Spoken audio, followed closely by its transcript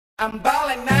I'm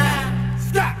ballin' now,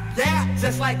 stop, yeah,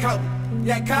 just like Kobe.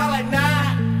 Yeah, call it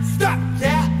now, stop,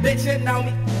 yeah, bitch, you know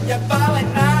me. You're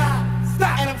ballin' now,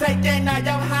 stop, and I'm taking out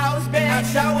your house, bitch. I'm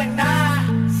showing now,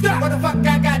 stop, what the fuck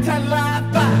I got to lie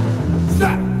for?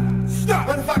 Stop,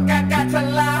 what the fuck I got to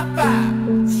lie for?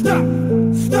 Stop,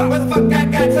 what the fuck I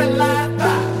got to lie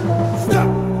for?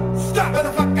 Stop, what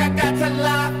the fuck I got to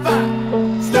lie for?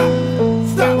 Stop,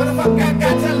 what the fuck I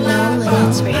got to lie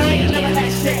for? I ain't never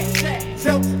had shit.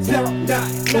 Zero, none.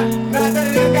 Now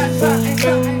that I got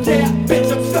something, yeah,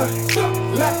 bitch, I'm stuck.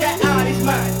 Look at all these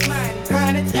money,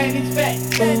 hundreds and these fat.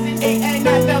 It ain't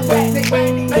not no wet.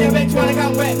 Now your bitch wanna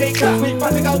come with me, cause we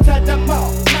about to go to the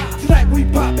mall. Tonight we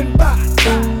poppin' bottles.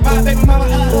 My baby mama a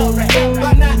hurry,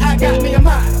 but now I got me a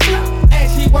model, and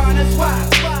she wanna swallow.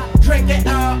 Drink it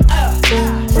all up,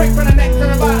 drink from the neck to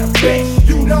the bottom, bitch.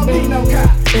 You don't need no cop,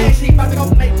 and she about to go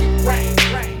make it rain.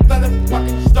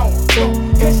 Motherfucking storm,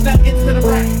 get stuck into the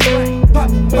brain. Pop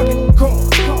fucking corn,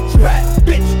 spread,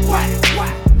 bitch, what?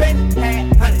 Been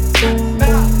had hundreds.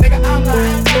 Nah, nigga, I'm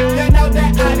lying. You know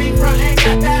that I be frontin',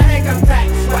 got that income tax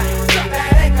swag.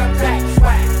 That income tax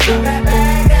swag. That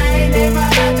bag ain't in my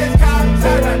life, just come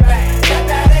to the bag. Got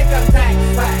that income tax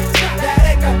swag. That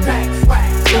income tax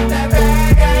swag. That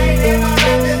bag ain't in my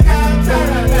life, just come to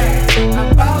the bag.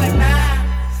 I'm ballin' now,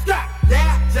 stop,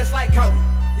 yeah, just like Kobe.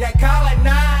 Yeah, call it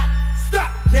now. Stop,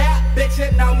 yeah, bitch,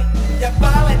 you know me. You're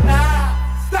ballin' now.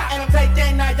 Stop, and I'm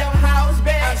taking out your house,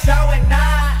 bitch. I'm showing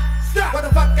now. Stop, what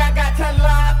the fuck I got to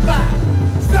lie for?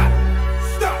 Stop,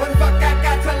 what the fuck I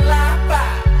got to lie for?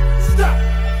 Stop,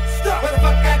 what the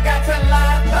fuck I got to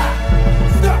lie for?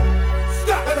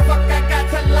 Stop, what the fuck I got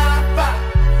to lie for?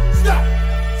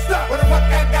 Stop, what the fuck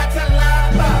I got to lie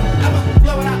for? I'ma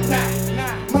blow it out now,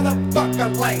 motherfucker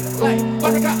later.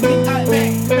 What the got me a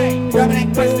man, grabbing that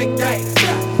plastic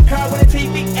gator. Car with a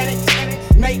TV and it's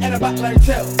made and a butler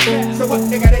too. So what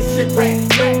nigga, this shit ready.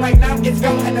 Right now it's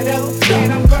going to do,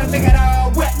 and I'm gonna take it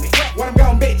all with me. What I'm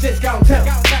gon' bitch, it's gon' tell.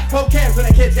 Who cares when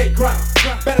the kids get grown?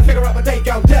 Better figure out what they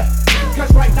gon' do.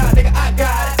 Cause right now, nigga, I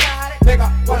got it.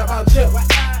 Nigga, what about you?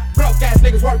 Broke ass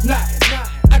niggas worth nothing.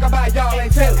 I can buy y'all in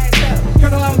two.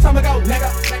 Cause a long time ago,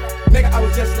 nigga, I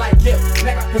was just like you.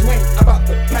 Cause we ain't about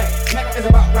to pay. It's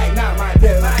about right now, my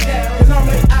dude. Cause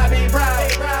normally I be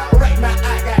broke, but right now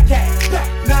I got cash.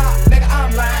 Nah, nigga,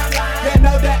 I'm lying. You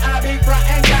know that I be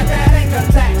frontin', got that income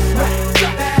tax swag.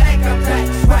 That income tax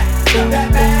swag.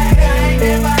 That bag ain't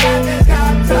in my life, just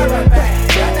come to the bag.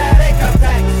 Got that income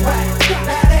tax swag.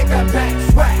 That income tax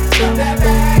swag. That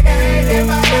bag ain't in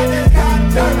my life, just come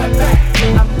to the bag.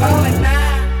 I'm ballin'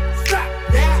 now. Stop,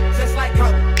 yeah, just like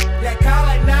Kobe. Yeah, call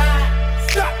it now.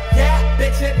 Stop, yeah,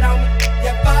 bitch, you know me.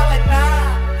 You're ballin'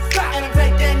 now. Stop, and I'm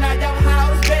taking out your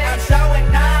house, bitch. I'm showing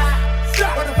now.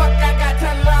 Stop, what the fuck I got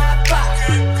to lie for?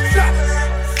 Stop,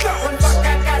 what the fuck I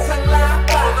got to lie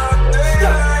for?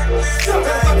 Stop, what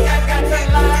the fuck I got to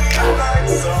lie for?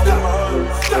 Stop,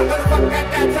 what the fuck I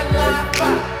got to lie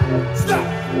for?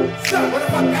 Stop, what the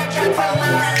fuck I got to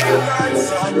lie for?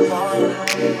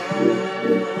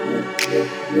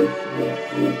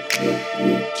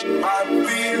 I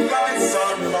feel like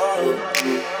someone.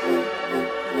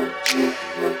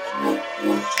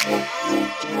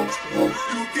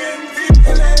 You can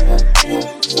feel it in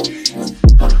the streets.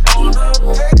 On a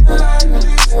day like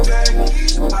this day,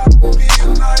 I feel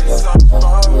like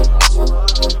someone.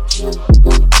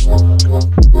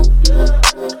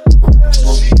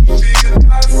 She feels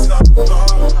like someone.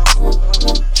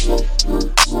 Feel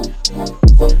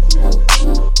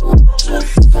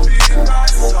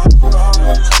like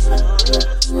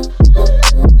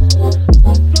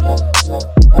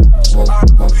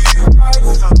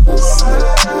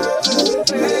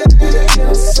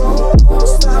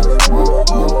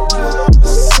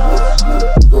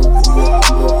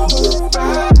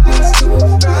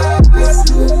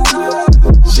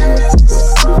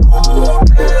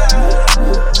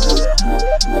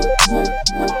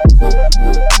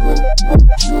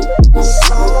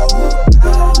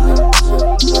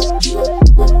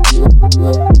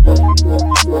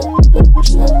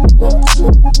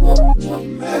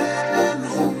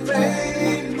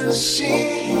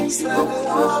machines that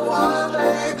want one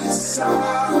leg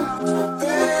aside.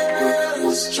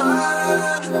 Parents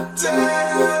trying to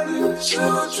tell your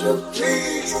children,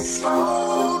 please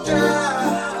slow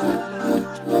down.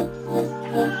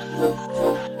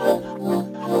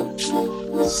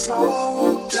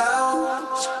 Slow down.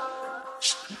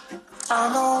 I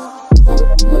know.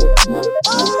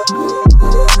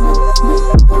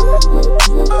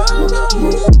 I know.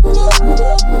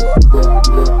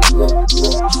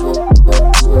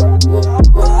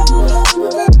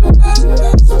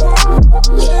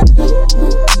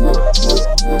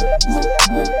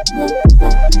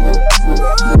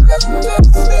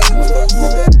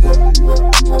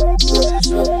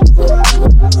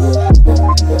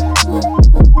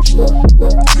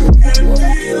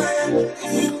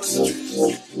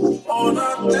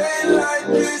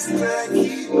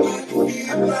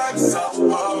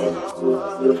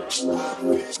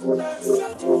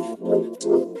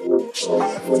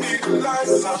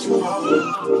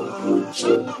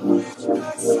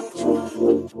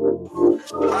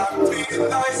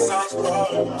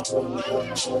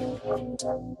 No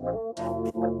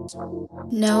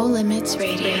Limits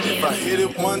Radio. If I hit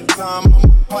it one time,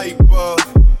 I'm a piper.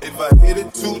 If I hit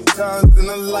it 2 times, then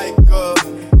I like her.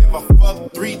 If I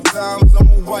fuck 3 times, I'm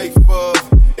a wifer.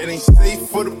 It ain't safe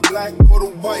for the black or the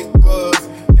white buzz.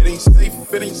 It ain't safe,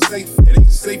 it ain't safe, it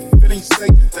ain't safe, it ain't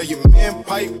safe. Tell your man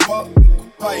pipe up,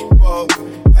 pipe up.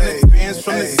 Hey, bands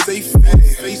from the safe, in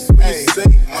the face when you say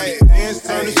money. Bands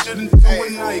turn the shit into a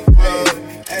nightclub.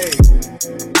 Hey,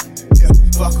 yeah,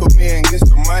 fuck with me and get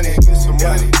some money, get some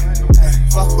money.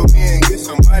 Fuck with me and get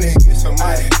some money, get some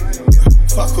money. Yeah,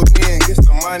 fuck with me and get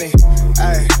some money.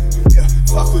 Ay, yeah,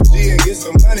 fuck with G and get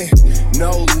some money.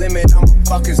 No limit, I'm a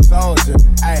fucking soldier.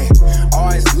 Ay,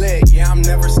 always lit, yeah, I'm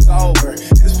never sober.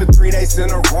 This for 3 days in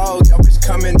a row, yo bitch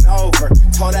coming over.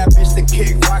 Told that bitch to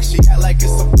kick rock, she act like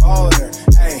it's a boulder.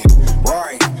 Ay,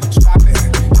 Rory, drop it,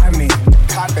 I mean,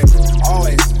 pop it,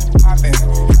 always poppin',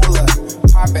 hella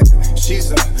poppin'.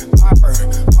 She's a popper,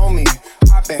 homie,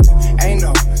 poppin', ain't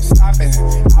no stopping.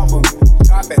 Album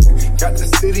dropping, got the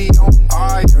city on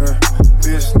fire.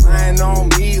 Bitch lying on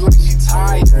me like she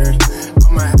tired.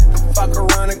 I'ma have to fuck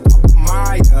around and cook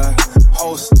Maya.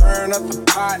 Whole stirring up the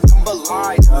pot, I'm a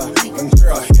liar. And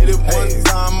girl, hit it one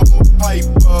time, I'm a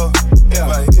piper. If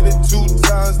I hit it 2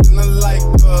 times, then I like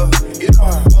her. If I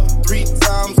fuck 3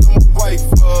 times, I'm a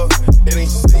wifer. It ain't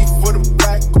safe for the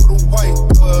black or the white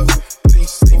cuz. It ain't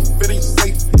safe, it ain't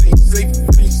safe, it ain't safe,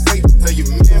 it ain't safe. Tell your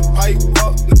man pipe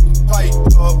up, nigga pipe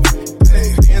up.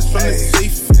 Hey, hands from the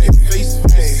safe, in your face,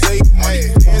 when you say money.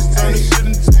 Hands turn the shit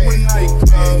into a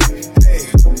nightclub. Hey,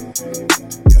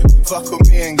 yeah, fuck with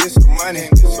me and get some money,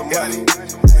 get some money.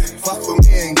 Fuck with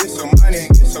me and get some money,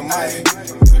 get some money.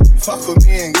 Fuck with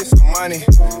me and get some money.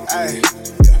 Ay,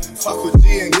 yeah, fuck with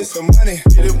G and get some money.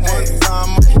 Hit it one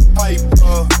time, I'm a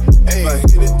piper. If I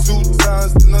hit it 2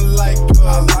 times, then I like her.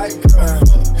 I like her.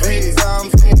 3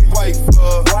 times, I'm a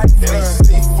wifer. It ain't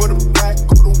safe for the black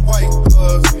or the white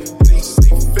cuz. It ain't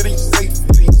safe, it ain't safe,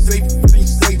 it ain't safe, it ain't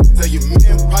safe. Tell your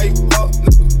man pipe up,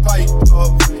 nigga pipe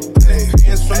up. Hey,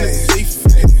 hands from the safe,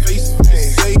 in your face, when you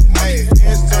say money.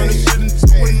 Hands turn the shit into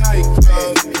a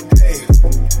nightclub. Hey,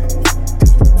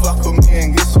 fuck with me and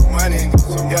get some money,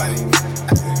 yeah.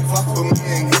 Fuck with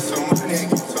me and get some money,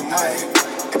 get some money.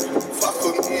 Fuck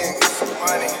with me and get some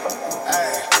money,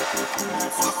 ay.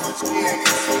 Fuck with me and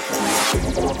get some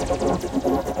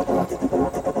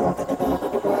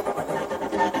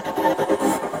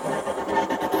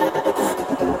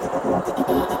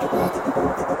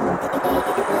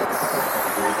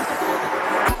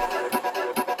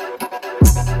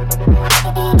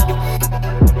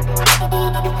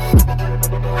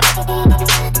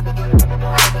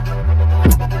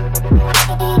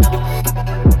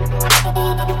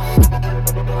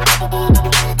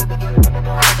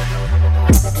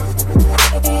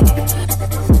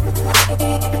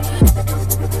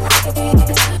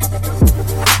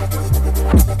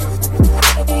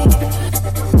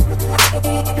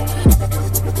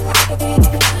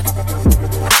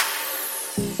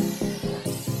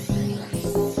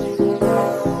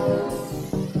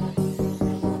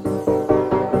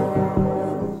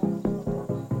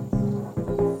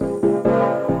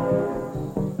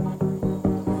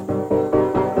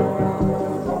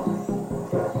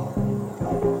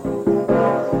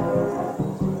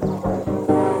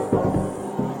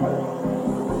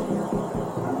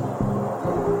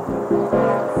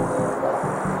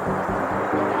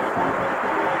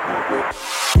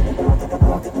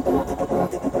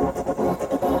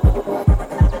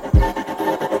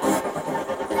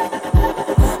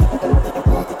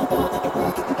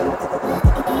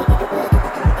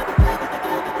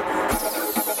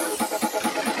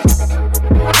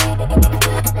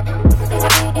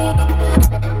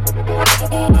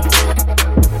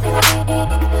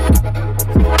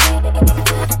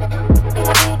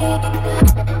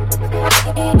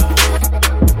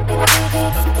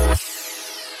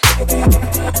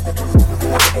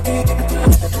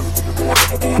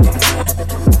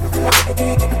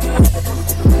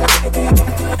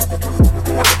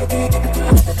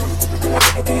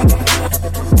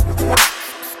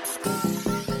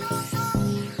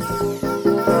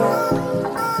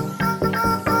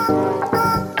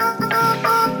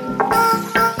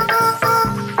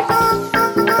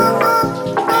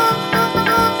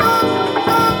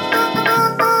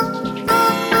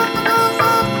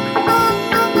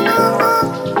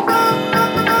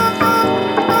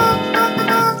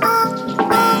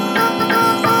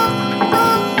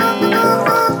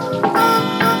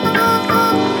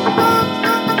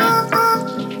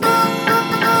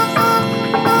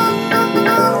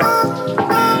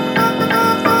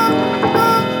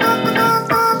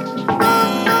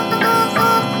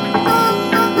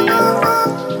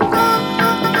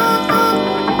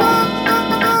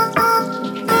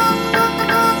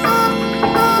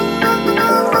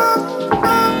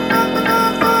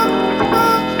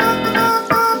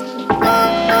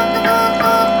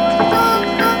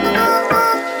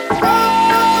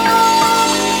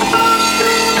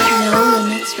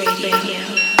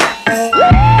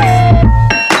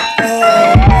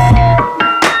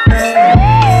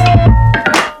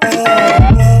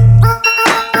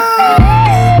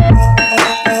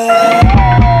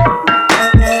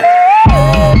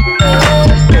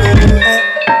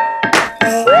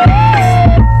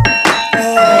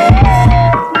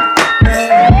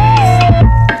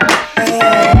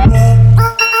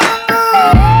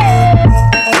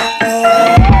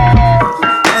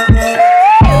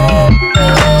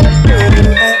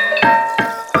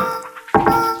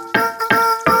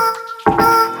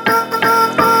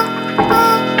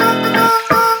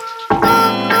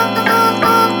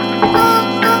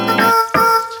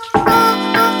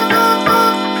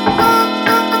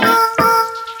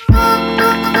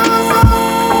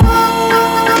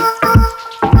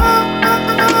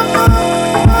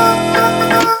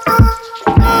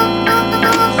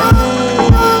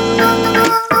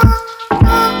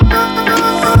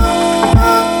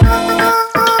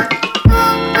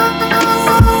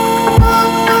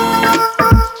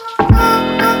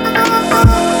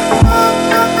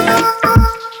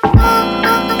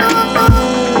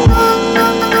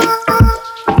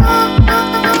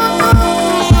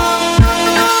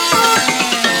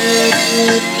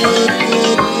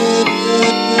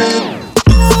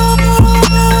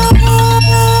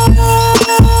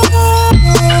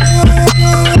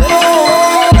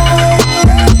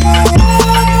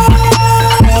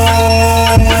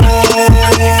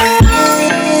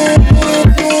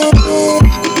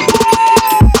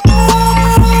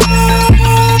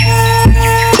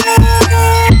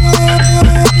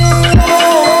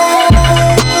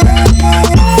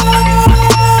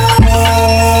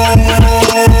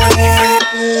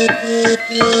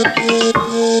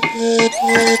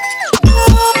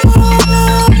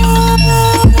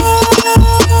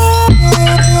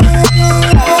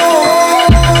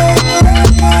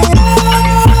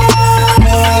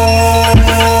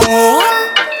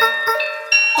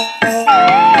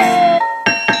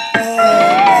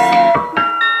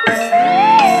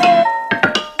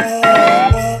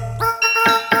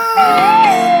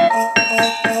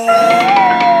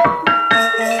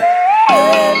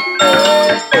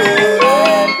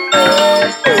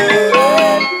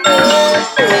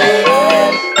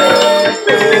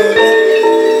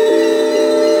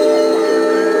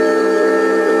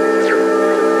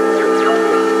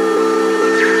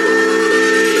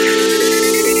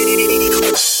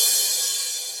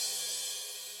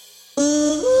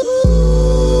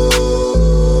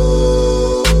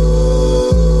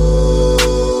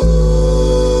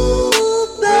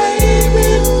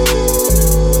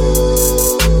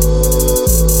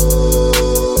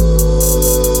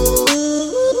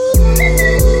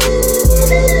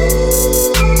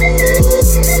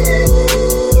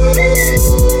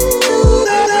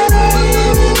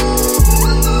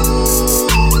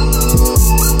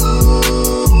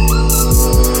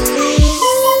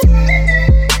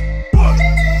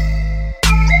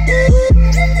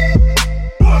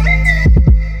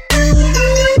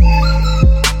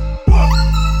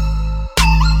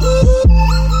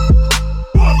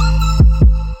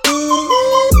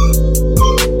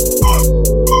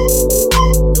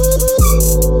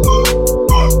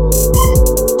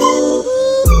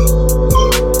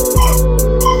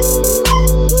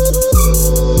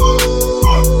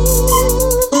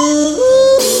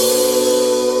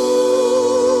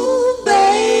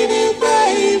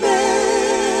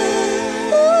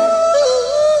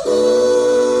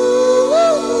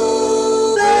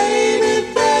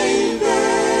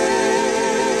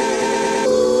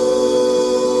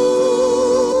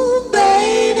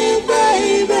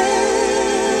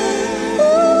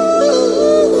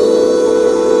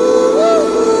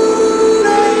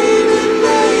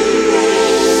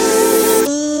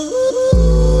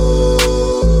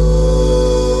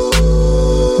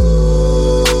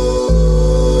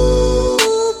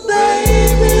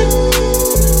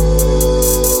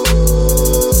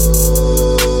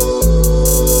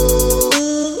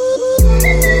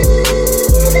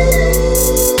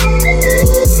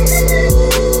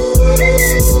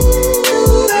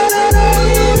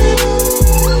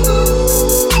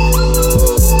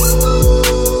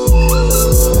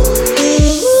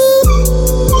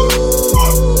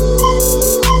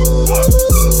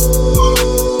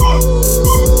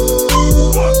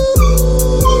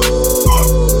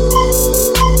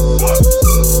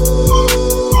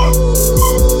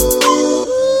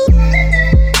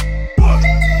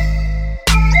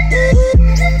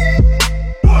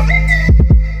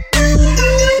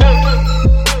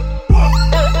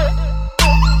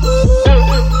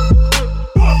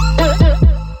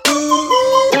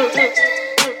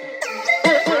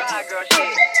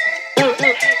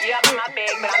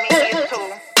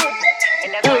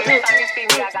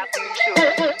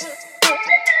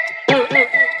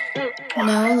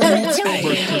No limits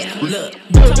radio. Look,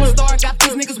 bitch, I'm a star, got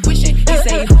these niggas wishing. He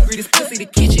say he hungry, this pussy the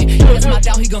kitchen. That's my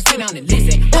doubt, he gon' sit down and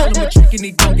listen. Tell him a trick and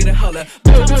he don't get a holler.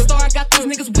 Bitch, I'm a star, got these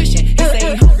niggas wishing. He say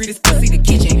he hungry, this pussy the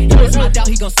kitchen. That's my doubt,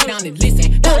 he gon' sit down and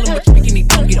listen. Tell him a trick and he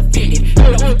don't get offended.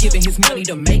 You know he giving his money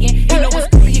to Megan. You know it's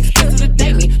really expensive to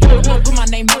date me. You won't put my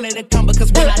name on it account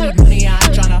because when I need money, I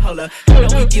ain't tryna holler. You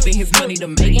know he giving his money to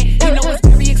Megan. You know it's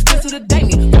very expensive to date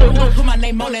me. You won't put my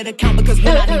name on that account because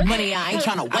when I need money, I ain't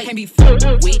tryna wait. I can't be fucked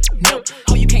with, no.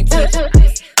 Oh, you can't touch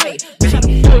this, hey. Bitch, I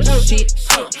don't fuck shit,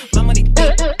 my money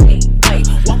thick, hey.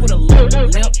 Walk with a low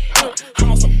limp,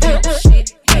 I'm on some pimp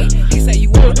shit, hey. He say you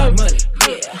want my money,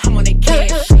 yeah. I'm on that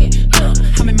cash shit,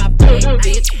 I'm in my bag,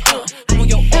 bitch, I'm on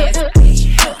your ass, bitch,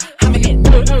 I'm in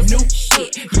that new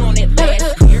shit. You on that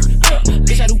last year,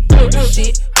 bitch, I do fuck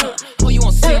shit, oh, you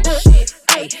on simp shit,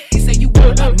 hey. He say you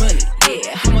want my money,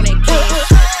 yeah. I'm on that cash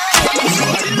shit.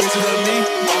 Somebody messing up me,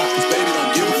 cause baby don't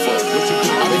give a fuck.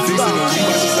 I be fixing the G,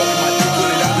 but she sucking my dick, put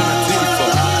it out in her titty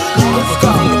fuck. I'm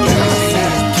fucking from the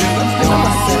back,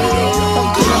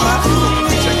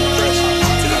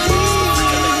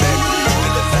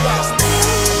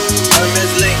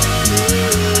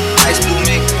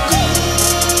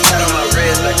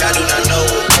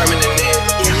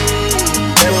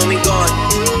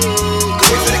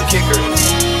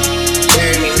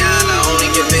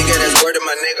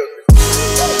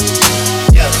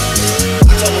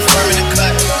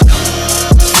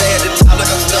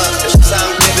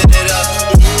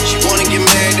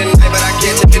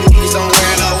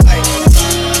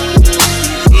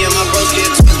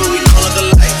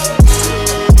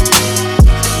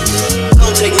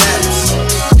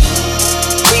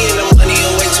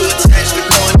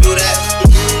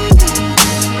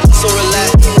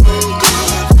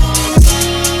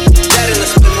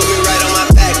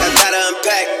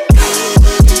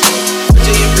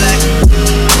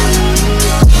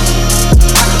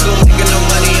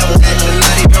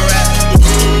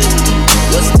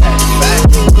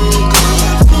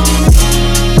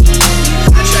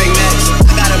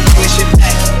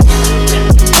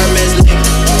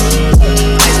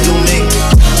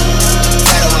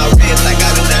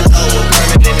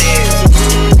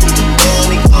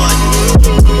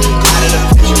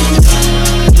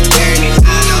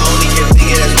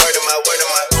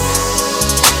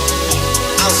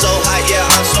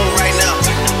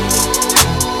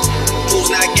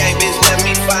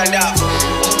 find out.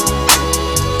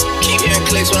 Keep hearing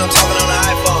clicks when I'm talking on the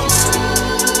iPhone.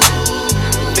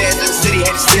 Fans in the city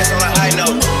hate to see us on a high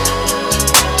note.